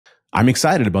I'm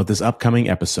excited about this upcoming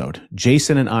episode.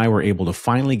 Jayson and I were able to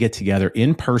finally get together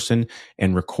in person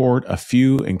and record a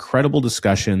few incredible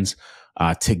discussions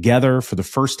together for the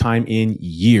first time in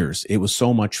years. It was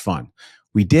so much fun.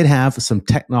 We did have some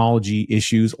technology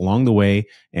issues along the way,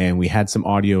 and we had some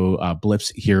audio blips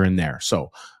here and there.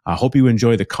 So I hope you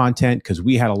enjoy the content because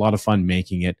we had a lot of fun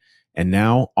making it. And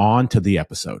now on to the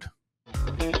episode.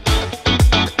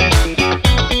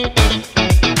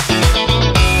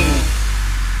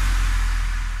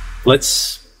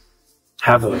 Let's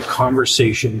have a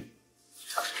conversation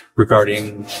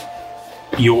regarding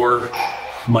your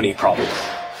money problem.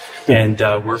 And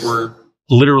we're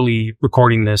literally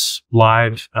recording this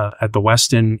live at the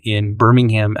Westin in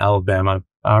Birmingham, Alabama.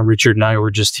 Richard and I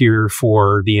were just here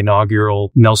for the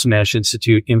inaugural Nelson Nash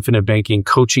Institute Infinite Banking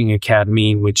Coaching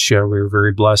Academy, which we were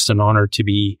very blessed and honored to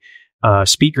be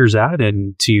speakers at,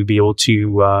 and to be able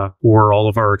to pour all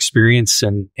of our experience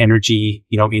and energy,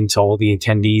 into all the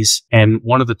attendees. And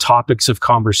one of the topics of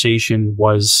conversation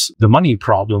was the money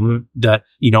problem that,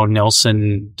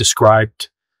 Nelson described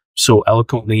so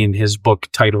eloquently in his book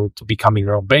titled Becoming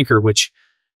Your Own Banker, which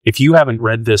if you haven't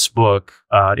read this book,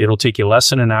 it'll take you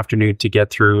less than an afternoon to get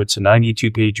through. It's a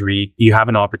 92-page read. You have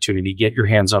an opportunity. Get your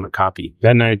hands on a copy.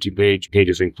 That 92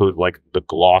 pages include like the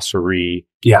glossary,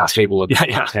 table of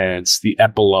contents, the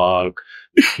epilogue,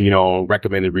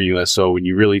 recommended reading list. So when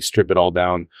you really strip it all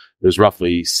down, there's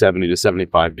roughly 70 to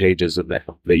 75 pages of that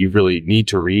you really need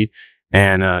to read.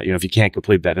 And, if you can't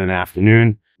complete that in an afternoon,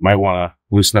 you might want to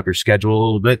loosen up your schedule a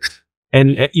little bit.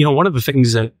 And, one of the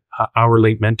things that our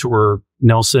late mentor,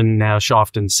 Nelson Nash,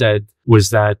 often said was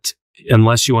that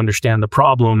unless you understand the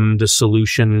problem, the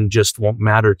solution just won't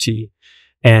matter to you.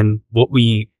 And what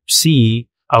we see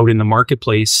out in the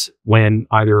marketplace when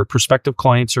either prospective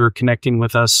clients are connecting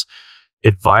with us,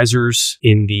 advisors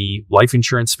in the life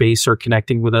insurance space are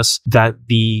connecting with us, that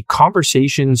the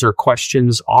conversations or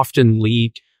questions often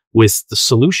lead with the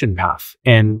solution path.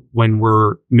 And when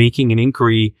we're making an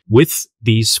inquiry with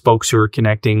these folks who are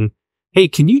connecting, hey,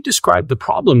 can you describe the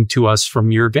problem to us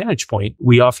from your vantage point?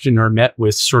 We often are met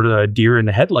with sort of a deer in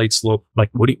the headlights look, like,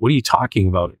 what are you talking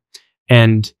about?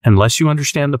 And unless you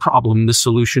understand the problem, the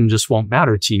solution just won't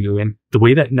matter to you. And the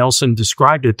way that Nelson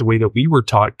described it, the way that we were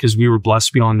taught, because we were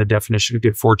blessed beyond the definition of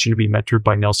good fortune to be mentored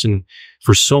by Nelson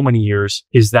for so many years,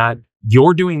 is that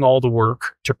you're doing all the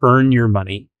work to earn your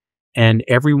money and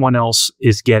everyone else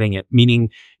is getting it. Meaning,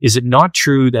 is it not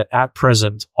true that at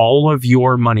present, all of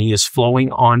your money is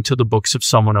flowing onto the books of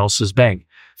someone else's bank?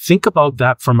 Think about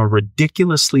that from a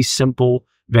ridiculously simple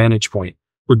vantage point,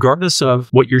 regardless of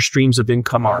what your streams of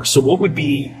income are. So what would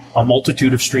be a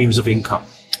multitude of streams of income?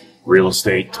 Real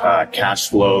estate, cash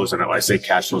flows. And when I say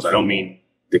cash flows, I don't mean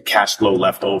the cash flow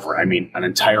left over. I mean an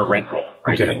entire rent roll,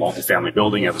 right? Okay. In a multifamily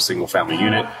building, you have a single family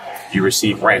unit, you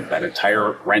receive rent. That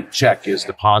entire rent check is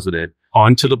deposited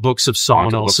onto the books of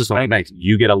someone else's bank.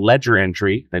 You get a ledger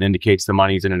entry that indicates the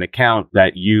money's in an account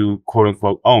that you quote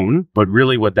unquote own. But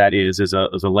really what that is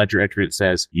a ledger entry that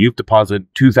says you've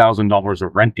deposited $2,000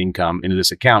 of rent income into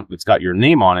this account that's got your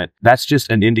name on it. That's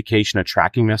just an indication, a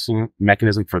tracking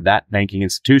mechanism for that banking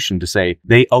institution to say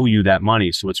they owe you that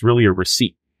money. So it's really a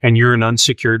receipt. And you're an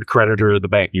unsecured creditor of the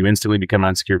bank. You instantly become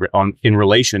unsecured in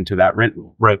relation to that rent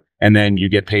roll. Right. And then you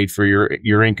get paid for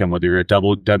your income, whether you're a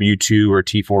W-2 or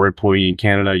T4 employee in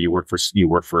Canada, you work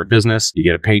for a business, you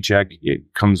get a paycheck, it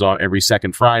comes out every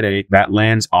second Friday, that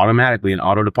lands automatically in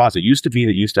auto deposit. It used to be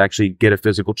that you used to actually get a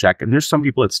physical check. And there's some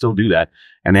people that still do that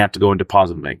and they have to go and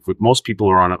deposit the bank. But most people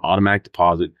are on an automatic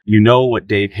deposit. You know what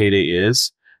day payday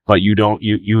is, but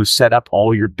you set up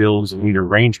all your bills and your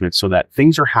arrangements so that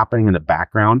things are happening in the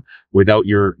background without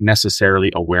your necessarily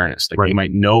awareness. Like, right. You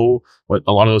might know what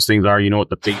a lot of those things are, what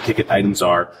the big ticket items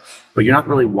are, but you're not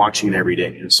really watching it every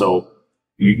day. And so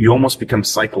you almost become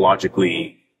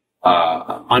psychologically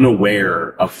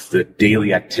unaware of the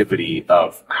daily activity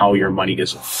of how your money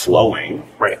is flowing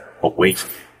away from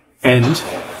you. And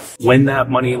when that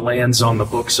money lands on the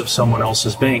books of someone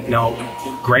else's bank, now,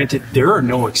 granted, there are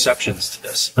no exceptions to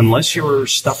this. Unless you're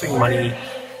stuffing money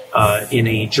in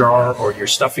a jar, or you're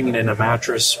stuffing it in a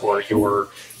mattress, or you're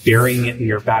burying it in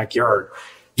your backyard,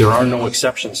 there are no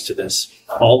exceptions to this.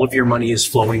 All of your money is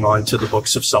flowing onto the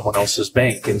books of someone else's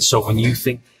bank. And so when you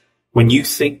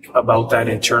think about that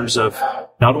in terms of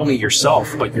not only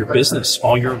yourself, but your business,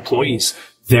 all your employees,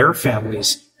 their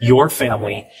families, your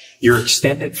family, your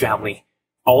extended family,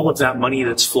 all of that money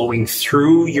that's flowing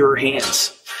through your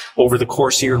hands over the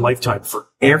course of your lifetime for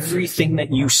everything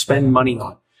that you spend money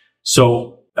on.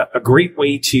 So a great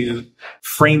way to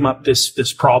frame up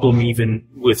this problem even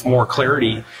with more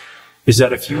clarity is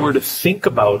that if you were to think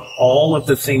about all of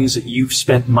the things that you've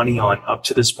spent money on up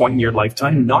to this point in your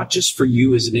lifetime, not just for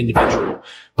you as an individual,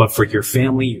 but for your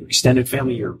family, your extended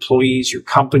family, your employees, your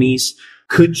companies,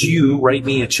 could you write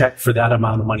me a check for that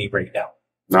amount of money right now?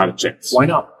 Not a chance. Why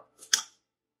not?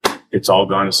 It's all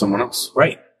gone to someone else.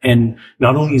 Right. And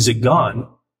not only is it gone,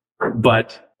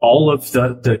 but all of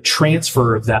the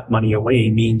transfer of that money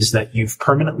away means that you've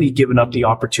permanently given up the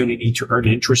opportunity to earn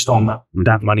interest on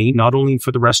that money, not only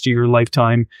for the rest of your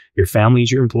lifetime, your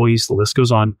families, your employees, the list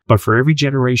goes on, but for every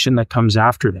generation that comes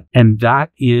after them. And that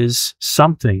is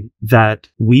something that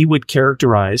we would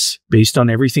characterize, based on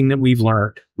everything that we've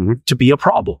learned, to be a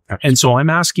problem. And so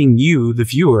I'm asking you, the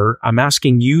viewer, I'm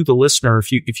asking you, the listener,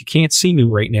 if you can't see me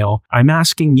right now, I'm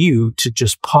asking you to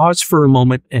just pause for a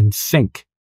moment and think.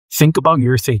 Think about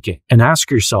your thinking and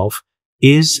ask yourself,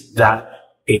 is that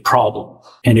a problem?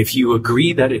 And if you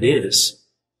agree that it is,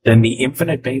 then the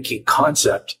infinite banking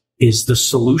concept is the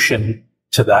solution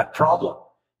to that problem.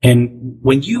 And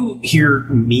when you hear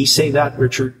me say that,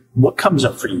 Richard, what comes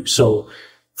up for you? So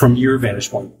from your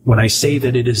vantage point, when I say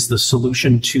that it is the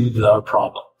solution to the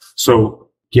problem. So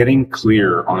getting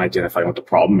clear on identifying what the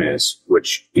problem is,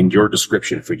 which in your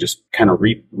description, if we just kind of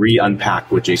re-unpack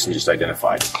what Jayson just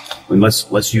identified, and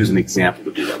let's use an example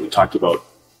to do that. We talked about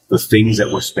the things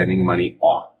that we're spending money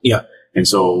on. Yeah. And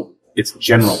so it's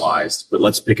generalized, but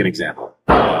let's pick an example.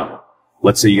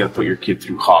 Let's say you got to put your kid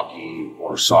through hockey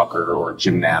or soccer or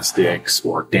gymnastics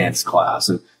or dance class,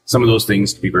 and some of those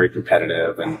things can be very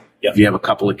competitive. And if you have a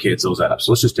couple of kids, those add up.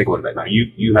 So let's just take a look at that. Now,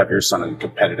 you have your son in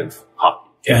competitive hockey.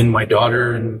 And my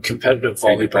daughter in competitive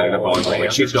volleyball.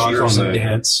 Like She's on the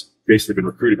dance. Basically been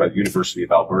recruited by the University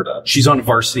of Alberta. She's on a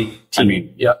varsity team. I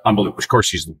mean, unbelievable. Of course,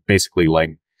 she's basically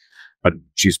like, but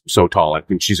she's so tall. I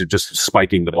mean, she's just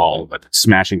spiking the ball, but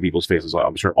smashing people's faces,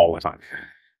 I'm sure, all the time.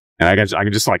 And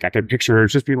I can picture her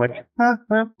just being like,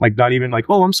 like not even like,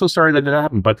 oh, I'm so sorry that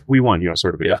happened, but we won,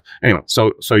 sort of. Yeah. Anyway,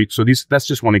 so that's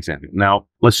just one example. Now,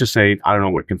 let's just say, I don't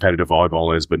know what competitive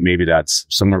volleyball is, but maybe that's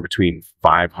somewhere between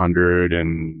 500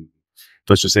 and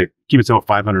let's just say, keep it simple,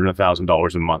 $500 and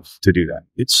 $1,000 a month to do that.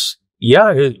 It's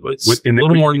a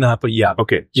little more than that, but yeah.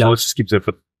 Okay. So let's just keep it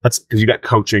simple. That's because you got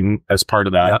coaching as part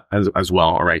of that as well.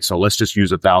 All right. So let's just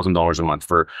use $1,000 a month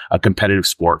for a competitive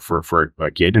sport for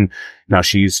a kid. And now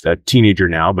she's a teenager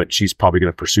now, but she's probably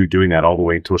going to pursue doing that all the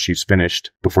way until she's finished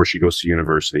before she goes to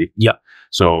university. Yeah.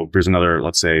 So there's another,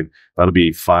 let's say that'll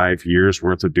be 5 years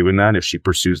worth of doing that if she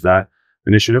pursues that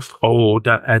initiative. Oh,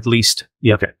 at least.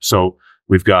 Yeah. Okay. So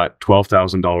we've got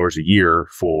 $12,000 a year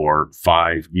for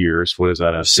 5 years. What is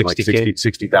that?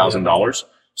 $60,000.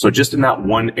 So just in that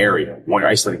one area,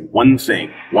 isolating one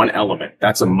thing, one element,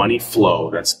 that's a money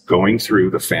flow that's going through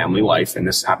the family life. And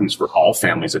this happens for all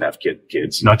families that have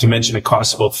kids. Not to mention it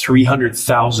costs about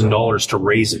 $300,000 to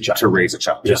raise a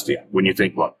child. Just when you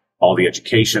think about all the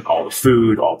education, all the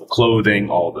food, all the clothing,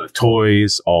 all the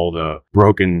toys, all the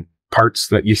broken parts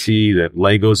that you see, the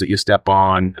Legos that you step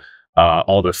on,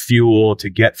 all the fuel to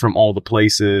get from all the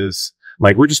places.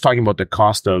 Like, we're just talking about the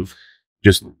cost of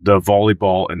just the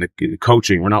volleyball and the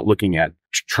coaching. We're not looking at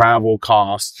travel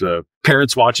costs.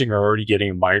 Parents watching are already getting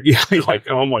admired. Like,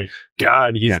 oh my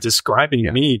God, he's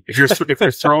describing me. If you're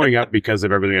throwing up because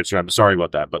of everything I'm sorry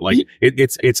about that. But like,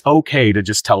 it's okay to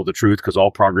just tell the truth, because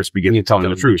all progress begins with telling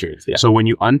the truth. Yeah. So when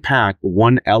you unpack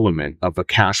one element of a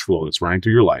cash flow that's running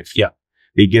through your life,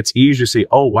 it gets easier to say,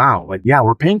 oh wow, like,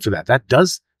 we're paying for that. That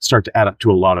does start to add up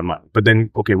to a lot of money. But then,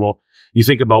 okay, well, you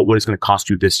think about what it's going to cost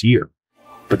you this year.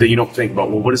 But then you don't think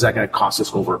about, well, what is that going to cost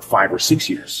us over 5 or 6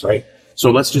 years, right?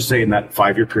 So let's just say in that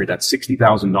 5-year period, that's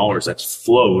 $60,000 that's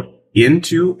flowed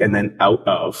into and then out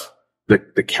of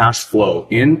the cash flow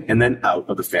in and then out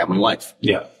of the family life.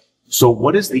 Yeah. So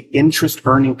what is the interest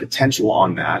earning potential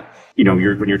on that? When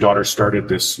your daughter started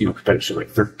this, competitive, she was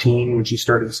like 13 when she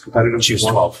started this competitive. She was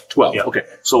 12. 12. Yeah. Okay.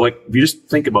 So like, if you just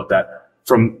think about that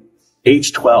from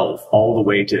age 12 all the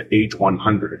way to age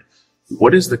 100,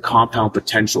 what is the compound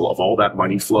potential of all that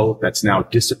money flow that's now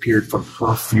disappeared from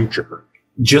her future?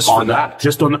 Just on that.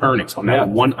 Just on the earnings, on that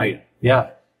one item.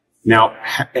 Yeah. Now,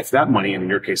 if that money, and in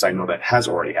your case, I know that has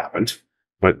already happened,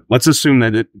 but let's assume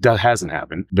that it hasn't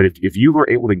happened. But if you were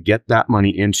able to get that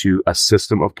money into a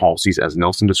system of policies, as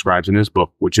Nelson describes in his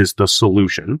book, which is the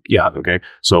solution. Yeah. Okay.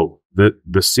 So the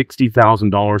 $60,000,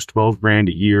 $12,000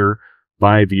 a year,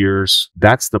 5 years,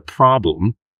 that's the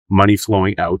problem, money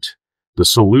flowing out. The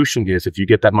solution is if you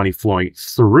get that money flowing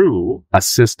through a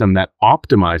system that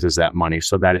optimizes that money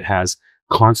so that it has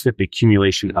constant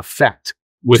accumulation effect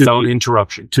without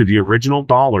interruption to the original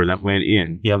dollar that went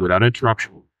in, without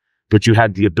interruption. But you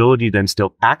had the ability to then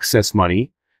still access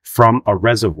money from a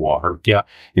reservoir. Yeah.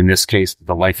 In this case,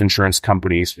 the life insurance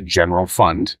company's general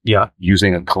fund. Yeah.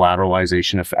 Using a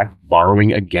collateralization effect,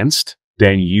 borrowing against,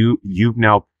 then you've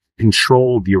now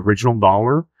controlled the original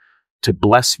dollar to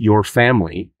bless your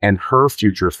family and her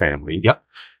future family. Yep.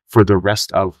 For the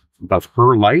rest of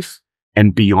her life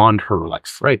and beyond her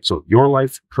life. Right. So your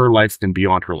life, her life, and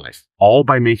beyond her life. All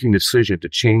by making the decision to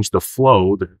change the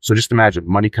flow. So just imagine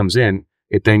money comes in,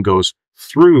 it then goes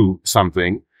through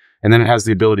something, and then it has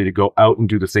the ability to go out and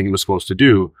do the thing it was supposed to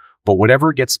do. But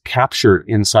whatever gets captured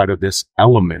inside of this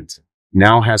element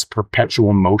now has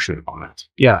perpetual motion on it.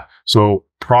 Yeah. So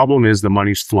problem is the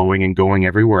money's flowing and going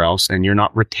everywhere else, and you're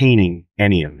not retaining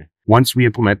any of it. Once we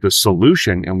implement the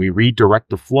solution and we redirect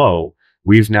the flow,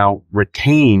 we've now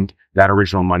retained that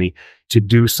original money to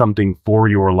do something for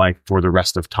your life for the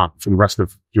rest of time, for the rest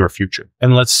of your future.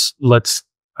 And let's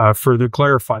further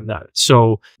clarify that.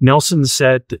 So Nelson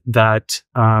said that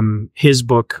his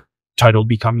book titled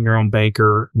Becoming Your Own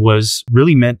Banker was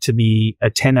really meant to be a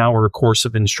 10-hour course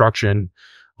of instruction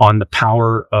on the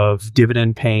power of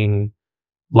dividend paying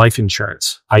life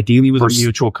insurance, ideally with a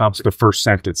mutual company. The first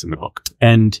sentence in the book.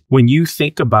 And when you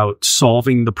think about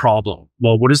solving the problem,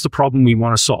 well, what is the problem we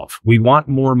want to solve? We want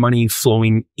more money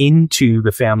flowing into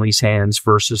the family's hands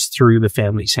versus through the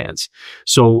family's hands.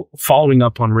 So following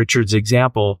up on Richard's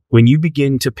example, when you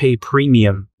begin to pay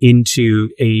premium into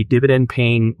a dividend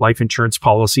paying life insurance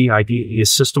policy, ideally a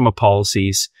system of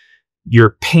policies,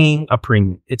 you're paying a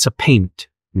premium. It's a payment.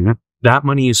 Mm-hmm. That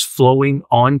money is flowing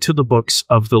onto the books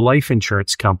of the life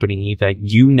insurance company that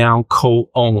you now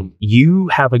co-own. You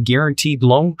have a guaranteed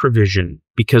loan provision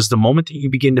because the moment that you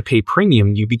begin to pay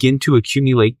premium, you begin to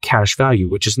accumulate cash value,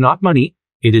 which is not money.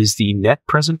 It is the net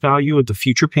present value of the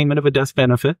future payment of a death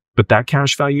benefit, but that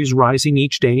cash value is rising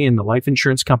each day. And the life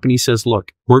insurance company says,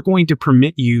 look, we're going to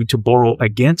permit you to borrow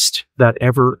against that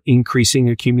ever increasing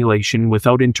accumulation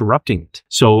without interrupting it.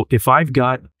 So if I've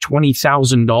got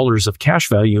 $20,000 of cash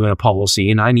value in a policy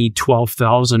and I need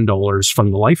 $12,000 from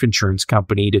the life insurance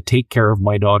company to take care of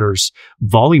my daughter's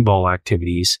volleyball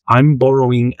activities, I'm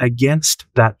borrowing against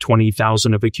that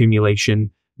 $20,000 of accumulation,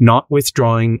 not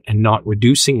withdrawing and not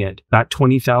reducing it. That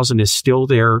 $20,000 is still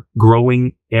there,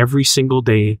 growing every single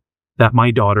day that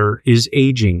my daughter is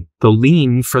aging. The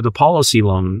lien for the policy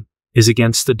loan is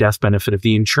against the death benefit of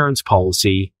the insurance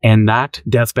policy, and that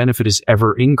death benefit is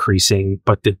ever increasing,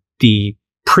 but the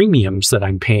premiums that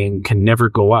I'm paying can never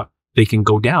go up. They can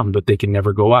go down, but they can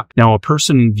never go up. Now, a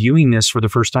person viewing this for the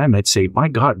first time, I'd say, my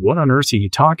God, what on earth are you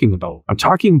talking about? I'm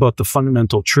talking about the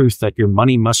fundamental truth that your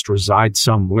money must reside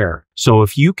somewhere. So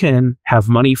if you can have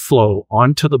money flow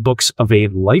onto the books of a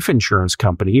life insurance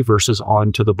company versus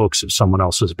onto the books of someone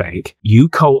else's bank, you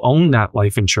co-own that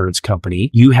life insurance company.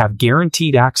 You have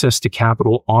guaranteed access to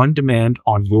capital on demand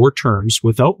on your terms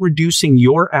without reducing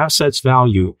your assets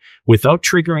value, without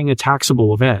triggering a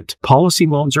taxable event. Policy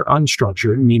loans are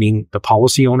unstructured, meaning the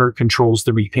policy owner controls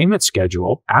the repayment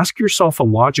schedule. Ask yourself a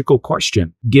logical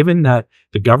question. Given that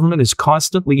the government is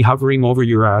constantly hovering over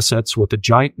your assets with a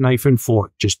giant knife and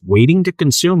fork, just waiting to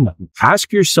consume them,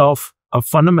 ask yourself a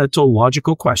fundamental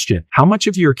logical question. How much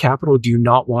of your capital do you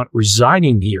not want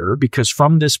residing here? Because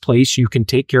from this place, you can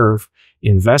take care of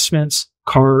investments,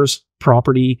 cars,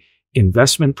 property,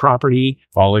 investment property,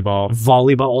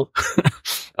 volleyball,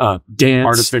 dance,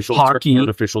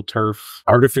 artificial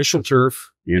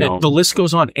turf. You know, the list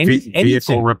goes on.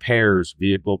 Vehicle repairs,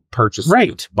 vehicle purchases,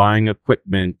 right? Buying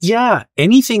equipment. Yeah.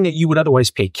 Anything that you would otherwise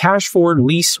pay cash for,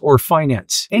 lease, or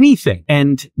finance. Anything.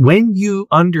 And when you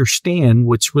understand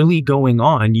what's really going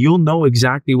on, you'll know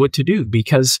exactly what to do,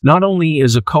 because not only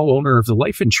as a co-owner of the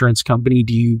life insurance company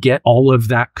do you get all of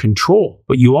that control,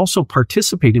 but you also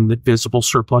participate in the visible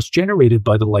surplus generated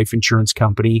by the life insurance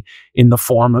company in the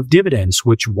form of dividends,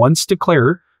 which once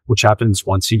declared, which happens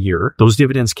once a year, those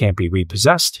dividends can't be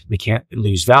repossessed. They can't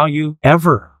lose value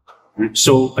ever.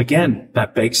 So again,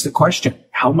 that begs the question,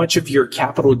 how much of your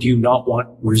capital do you not want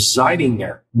residing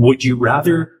there? Would you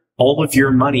rather all of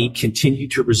your money continue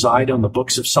to reside on the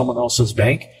books of someone else's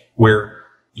bank, where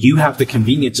you have the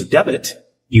convenience of debit,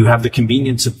 you have the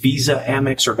convenience of Visa,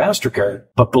 Amex, or MasterCard,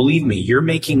 but believe me, you're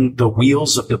making the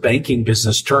wheels of the banking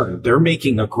business turn. They're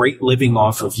making a great living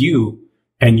off of you,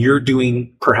 and you're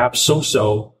doing perhaps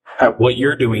so-so at what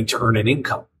you're doing to earn an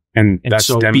income. And that's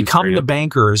so become the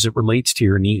banker as it relates to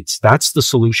your needs. That's the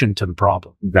solution to the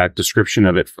problem. That description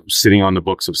of it sitting on the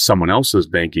books of someone else's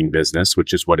banking business,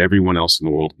 which is what everyone else in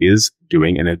the world is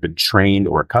doing and have been trained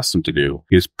or accustomed to do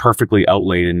is perfectly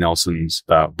outlaid in Nelson's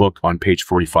book on page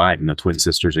 45 in the Twin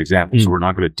Sisters example. So we're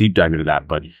not going to deep dive into that,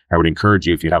 but I would encourage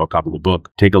you, if you have a copy of the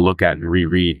book, take a look at and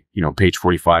reread, page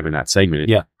 45 in that segment.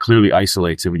 It clearly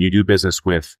isolates it. When you do business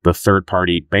with the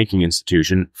third-party banking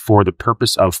institution for the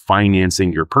purpose of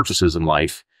financing your purchases in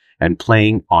life, and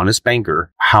playing honest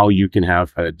banker, how you can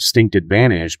have a distinct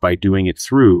advantage by doing it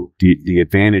through the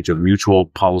advantage of mutual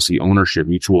policy ownership,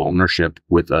 mutual ownership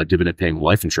with a dividend paying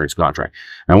life insurance contract.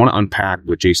 And I want to unpack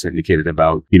what Jayson indicated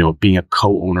about, being a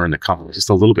co-owner in the company just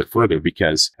a little bit further,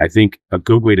 because I think a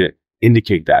good way to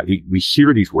indicate that we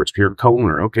hear these words, we hear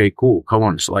co-owner. Okay, cool.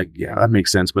 Co-owner. So yeah, that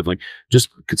makes sense. But just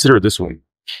consider it this way.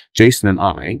 Jayson and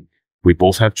I, we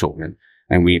both have children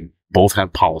and we both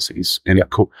have policies, and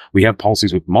we have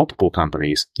policies with multiple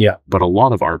companies. Yeah. But a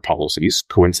lot of our policies,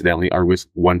 coincidentally, are with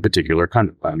one particular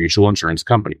mutual insurance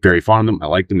company. Very fond of them. I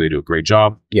like them. They do a great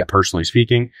job. Yeah. Personally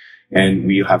speaking. And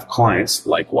we have clients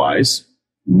likewise.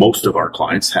 Most of our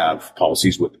clients have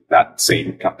policies with that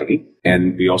same company.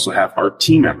 And we also have our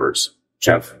team members, which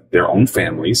have their own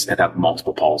families and have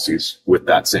multiple policies with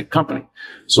that same company.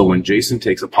 So when Jayson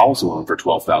takes a policy loan for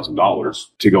 $12,000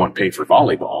 to go and pay for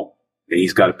volleyball, and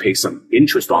he's got to pay some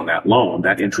interest on that loan.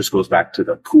 That interest goes back to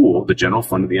the pool, the general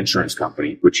fund of the insurance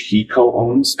company, which he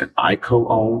co-owns and I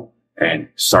co-own and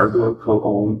Sargo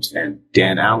co-owns and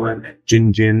Dan Allen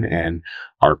and Jin and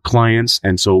our clients.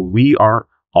 And so we are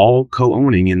all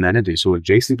co-owning in that entity. So if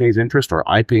Jayson pays interest or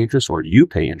I pay interest or you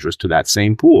pay interest to that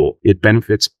same pool, it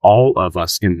benefits all of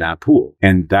us in that pool.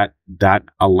 And that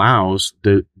allows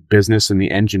the business and the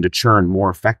engine to churn more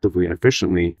effectively and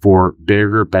efficiently for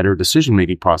bigger, better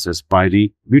decision-making process by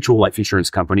the mutual life insurance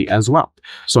company as well.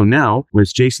 So now,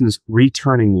 with Jayson's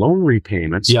returning loan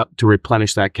repayments to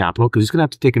replenish that capital, because he's going to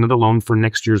have to take another loan for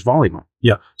next year's volume.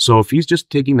 Yeah. So if he's just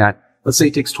taking that, let's say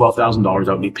he takes $12,000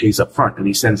 out and he pays up front and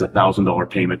he sends $1,000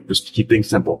 payment, just to keep things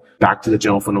simple, back to the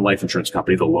general fund of life insurance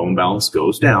company, the loan balance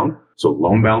goes down. So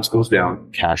loan balance goes down,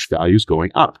 cash value is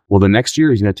going up. Well, the next year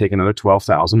he's going to take another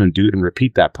 $12,000 and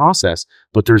repeat that process,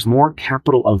 but there's more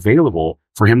capital available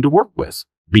for him to work with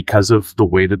because of the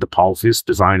way that the policy is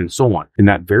designed and so on. In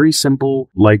that very simple,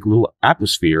 little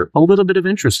atmosphere, a little bit of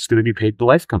interest is going to be paid to the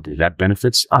life company. That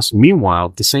benefits us. Meanwhile,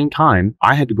 at the same time,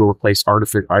 I had to go replace I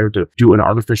had to do an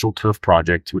artificial turf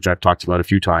project, which I've talked about a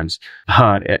few times,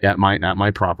 at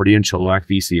my property in Chilliwack,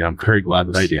 BC. I'm very glad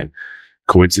that I did.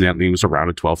 Coincidentally, it was around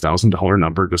a $12,000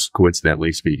 number, just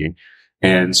coincidentally speaking.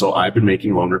 And so I've been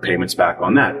making loan repayments back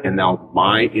on that. And now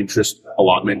my interest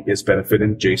allotment is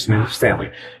benefiting Jayson and his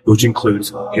family, which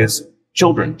includes his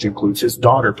children, which includes his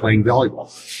daughter playing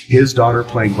volleyball. His daughter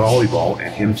playing volleyball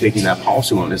and him taking that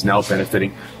policy loan is now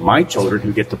benefiting my children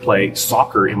who get to play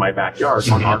soccer in my backyard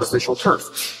on artificial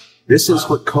turf. This is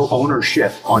what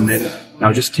co-ownership on then.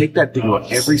 Now just take that thing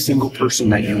about every single person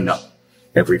that you know.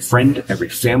 Every friend, every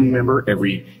family member,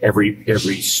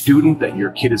 every student that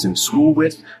your kid is in school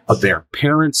with, their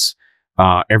parents,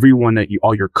 everyone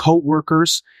all your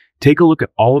coworkers. Take a look at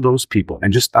all of those people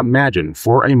and just imagine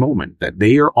for a moment that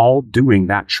they are all doing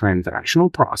that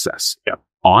transactional process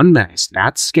en masse,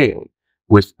 at scale,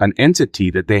 with an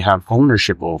entity that they have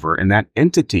ownership over, and that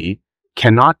entity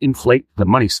cannot inflate the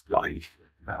money supply.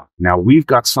 Now we've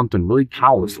got something really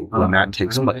powerful when that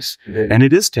takes place, and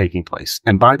it is taking place.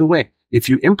 And by the way, if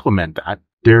you implement that,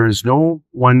 there is no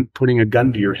one putting a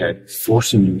gun to your head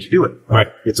forcing you to do it. Right.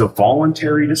 It's a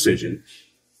voluntary decision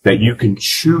that you can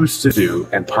choose to do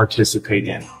and participate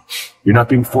in. You're not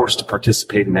being forced to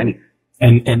participate in anything.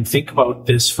 And think about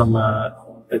this from a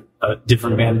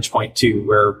different vantage point too,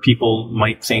 where people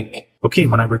might think, okay,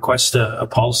 when I request a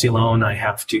policy loan, I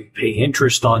have to pay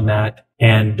interest on that.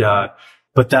 And,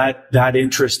 but that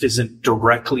interest isn't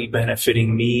directly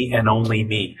benefiting me and only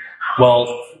me.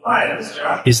 Well,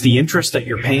 is the interest that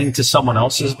you're paying to someone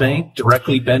else's bank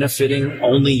directly benefiting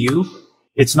only you?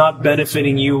 It's not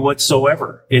benefiting you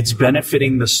whatsoever. It's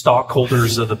benefiting the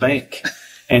stockholders of the bank.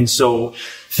 And so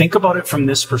think about it from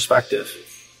this perspective.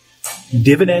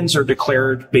 Dividends are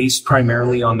declared based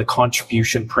primarily on the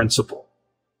contribution principle.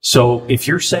 So if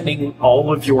you're sending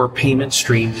all of your payment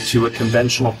stream to a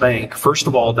conventional bank, first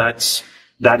of all, that's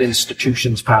that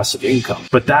institution's passive income.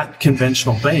 But that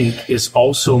conventional bank is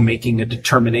also making a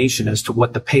determination as to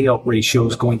what the payout ratio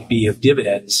is going to be of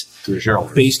dividends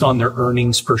based on their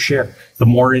earnings per share. The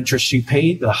more interest you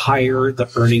pay, the higher the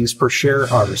earnings per share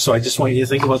are. So I just want you to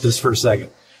think about this for a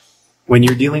second. When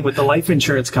you're dealing with the life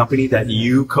insurance company that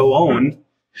you co-own,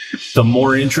 the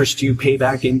more interest you pay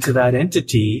back into that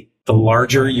entity, the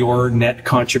larger your net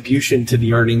contribution to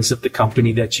the earnings of the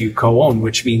company that you co-own,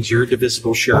 which means your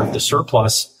divisible share of the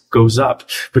surplus goes up.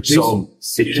 But Jayson,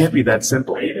 it can't be that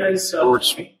simple. guys,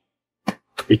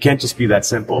 it can't just be that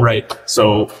simple. Right.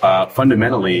 So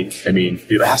fundamentally, I mean,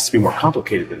 it has to be more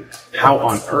complicated than that. How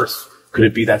on earth could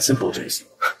it be that simple, Jayson?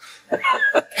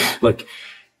 Look,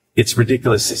 it's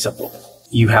ridiculously simple.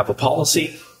 You have a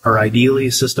policy, or ideally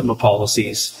a system of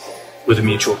policies with a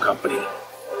mutual company.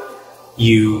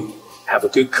 You have a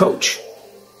good coach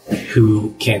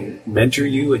who can mentor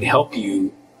you and help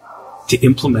you to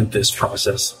implement this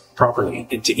process properly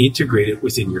and to integrate it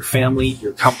within your family,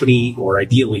 your company, or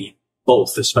ideally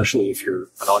both, especially if you're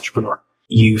an entrepreneur.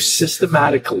 You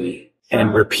systematically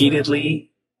and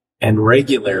repeatedly and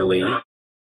regularly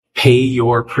pay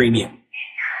your premium.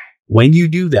 When you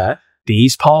do that,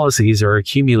 these policies are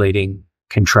accumulating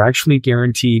contractually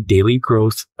guaranteed daily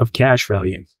growth of cash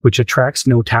value, which attracts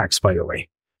no tax, by the way.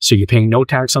 So you're paying no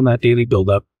tax on that daily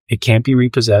buildup. It can't be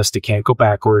repossessed. It can't go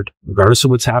backward, regardless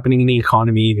of what's happening in the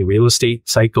economy, the real estate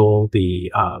cycle,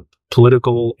 the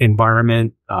political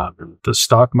environment, the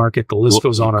stock market. The list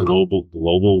goes on. Global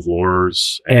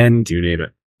wars, and you name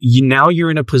it. Now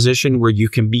you're in a position where you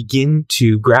can begin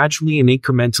to gradually and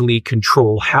incrementally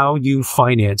control how you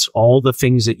finance all the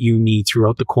things that you need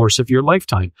throughout the course of your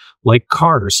lifetime, like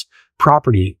cars,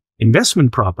 property,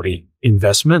 investment property,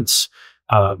 investments,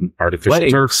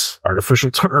 artificial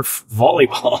turf,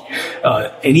 volleyball,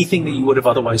 anything that you would have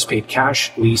otherwise paid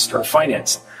cash, leased, or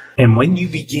financed. And when you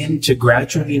begin to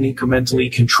gradually and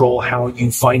incrementally control how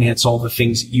you finance all the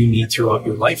things that you need throughout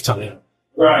your lifetime,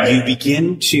 you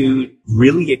begin to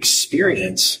really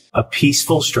experience a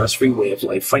peaceful, stress-free way of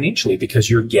life financially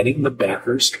because you're getting the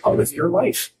bankers out of your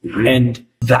life. Mm-hmm. And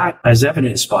that, as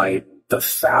evidenced by the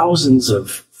thousands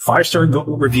of 5-star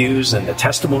Google reviews and the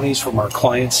testimonies from our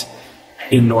clients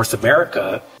in North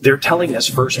America, they're telling us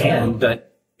firsthand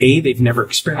that A, they've never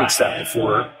experienced that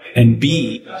before, and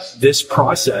B, this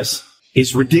process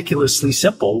is ridiculously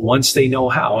simple once they know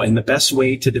how. And the best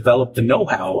way to develop the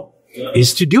know-how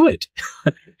is to do it,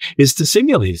 is to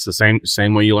simulate. It's the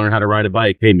same way you learn how to ride a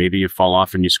bike. Hey, maybe you fall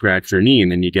off and you scratch your knee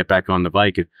and then you get back on the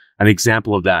bike. An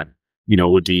example of that,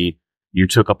 would be you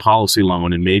took a policy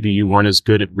loan and maybe you weren't as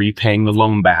good at repaying the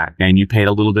loan back and you paid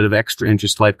a little bit of extra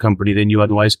interest life company than you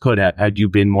otherwise could have had you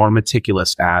been more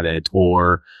meticulous at it.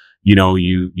 Or,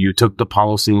 you took the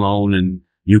policy loan and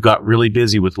you got really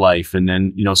busy with life and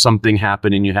then, something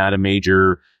happened and you had a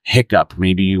major hiccup.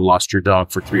 Maybe you lost your dog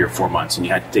for 3 or 4 months and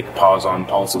you had to take a pause on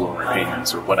policy loan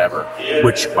repayments or whatever,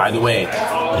 which, by the way,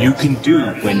 you can do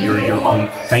when you're your own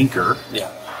banker,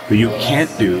 but you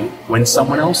can't do when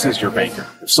someone else is your banker.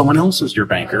 If someone else is your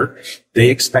banker,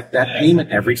 they expect that payment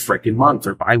every freaking month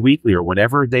or biweekly or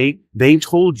whatever they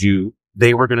told you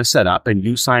they were going to set up and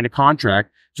you signed a contract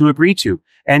to agree to.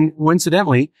 And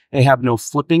coincidentally, they have no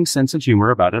flipping sense of humor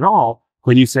about it all.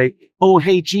 When you say, oh,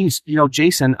 hey, geez,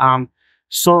 Jayson,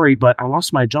 sorry, but I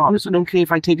lost my job. Is it okay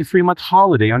if I take a 3-month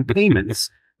holiday on payments?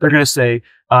 They're going to say,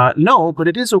 no, but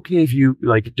it is okay if you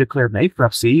declare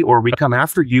bankruptcy or we come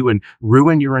after you and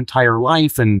ruin your entire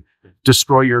life and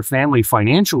destroy your family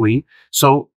financially.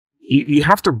 So you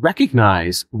have to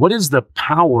recognize what is the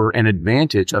power and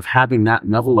advantage of having that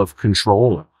level of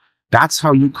control. That's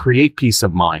how you create peace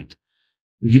of mind.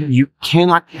 You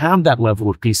cannot have that level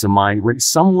of peace of mind when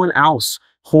someone else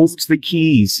holds the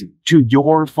keys to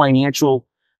your financial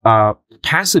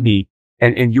capacity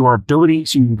and your ability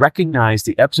to recognize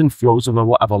the ebbs and flows of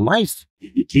a life.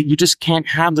 You just can't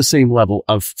have the same level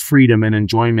of freedom and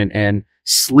enjoyment and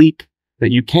sleep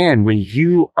that you can when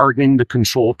you are in the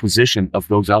control position of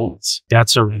those elements.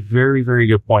 That's a very, very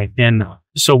good point. And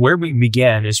so where we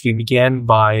began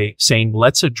by saying,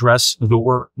 let's address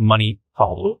the money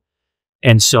problem.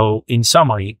 And so in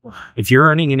summary, if you're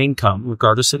earning an income,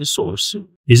 regardless of the source,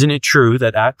 isn't it true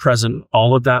that at present,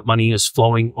 all of that money is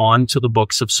flowing onto the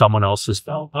books of someone else's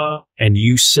and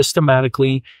you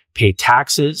systematically pay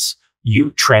taxes,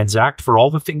 you transact for all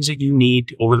the things that you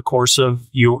need over the course of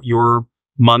your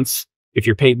month, if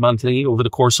you're paid monthly, over the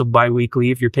course of biweekly,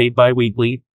 if you're paid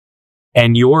biweekly,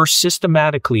 and you're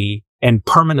systematically and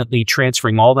permanently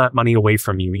transferring all that money away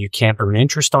from you. You can't earn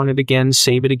interest on it again,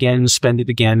 save it again, spend it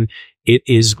again. It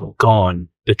is gone.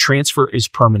 The transfer is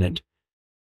permanent.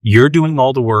 You're doing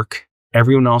all the work.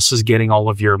 Everyone else is getting all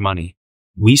of your money.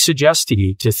 We suggest to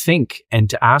you to think and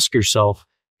to ask yourself,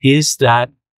 is that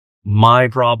my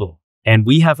problem? And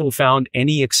we haven't found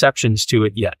any exceptions to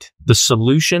it yet. The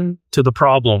solution to the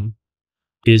problem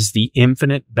is the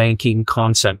infinite banking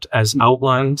concept as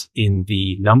outlined in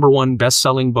the #1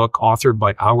 best-selling book authored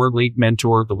by our late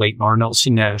mentor, the late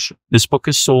R.Nelson Nash. This book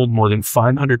has sold more than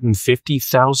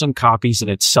 550,000 copies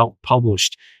and it's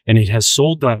self-published, and it has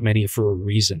sold that many for a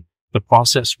reason. The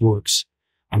process works.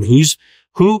 And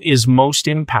who is most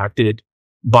impacted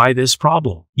by this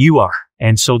problem. You are.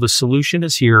 And so the solution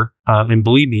is here. And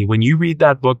believe me, when you read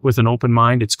that book with an open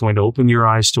mind, it's going to open your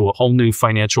eyes to a whole new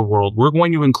financial world. We're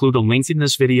going to include a link in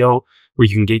this video where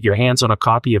you can get your hands on a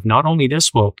copy of not only this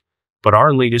book, but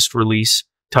our latest release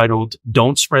titled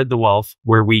Don't Spread the Wealth,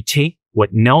 where we take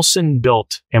what Nelson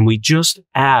built and we just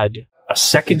add a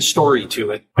second story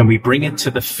to it, and we bring it to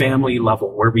the family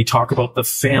level where we talk about the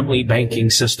family banking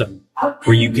system,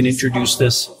 where you can introduce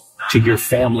this to your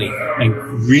family and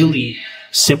really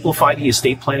simplify the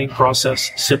estate planning process,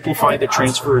 simplify the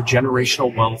transfer of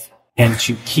generational wealth, and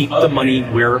to keep the money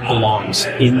where it belongs,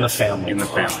 in the family. In the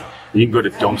family. You can go to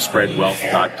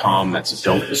don'tspreadwealth.com. That's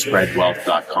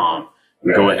don'tspreadwealth.com.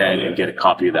 And go ahead and get a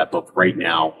copy of that book right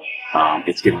now.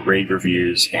 It's getting great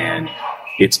reviews, and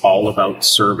it's all about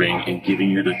serving and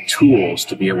giving you the tools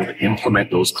to be able to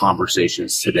implement those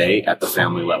conversations today at the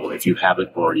family level if you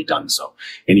haven't already done so.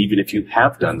 And even if you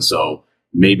have done so,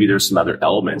 maybe there's some other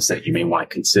elements that you may want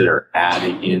to consider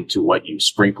adding into what you're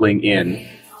sprinkling in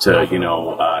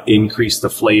to, increase the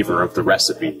flavor of the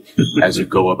recipe as you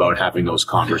go about having those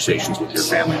conversations with your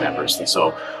family members. And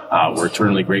so we're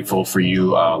eternally grateful for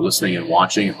you listening and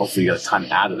watching, and hopefully you got a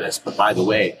ton out of this. But by the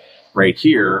way, right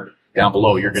here, down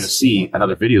below, you're going to see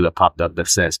another video that popped up that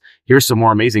says, here's some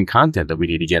more amazing content that we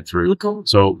need to get through.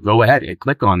 So go ahead and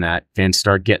click on that and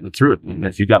start getting through it. And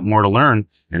if you've got more to learn,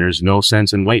 and there's no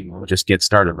sense in waiting, just get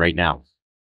started right now.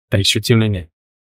 Thanks for tuning in.